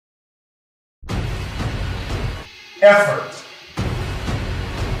Effort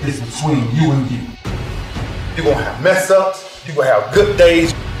is between you and you. You're gonna have mess ups, you're gonna have good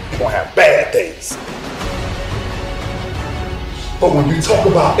days, you're gonna have bad days. But when you talk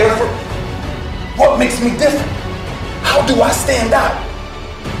about effort, what makes me different? How do I stand out?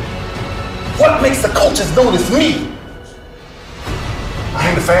 What makes the coaches notice me? I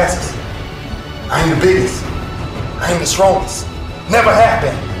ain't the fastest. I ain't the biggest. I ain't the strongest. Never have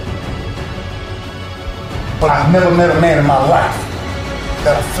been. But I've never met a man in my life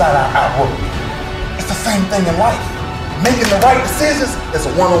that'll flat out outwork me. It's the same thing in life. Making the right decisions is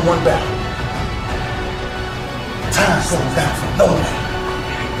a one-on-one battle. Time slows down for no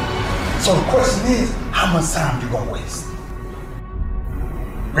man. So the question is, how much time you gonna waste?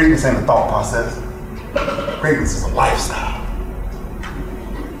 Greatness ain't a thought process. Greatness is a lifestyle.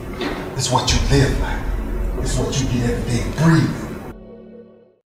 It's what you live like. It's what you get every day and breathe.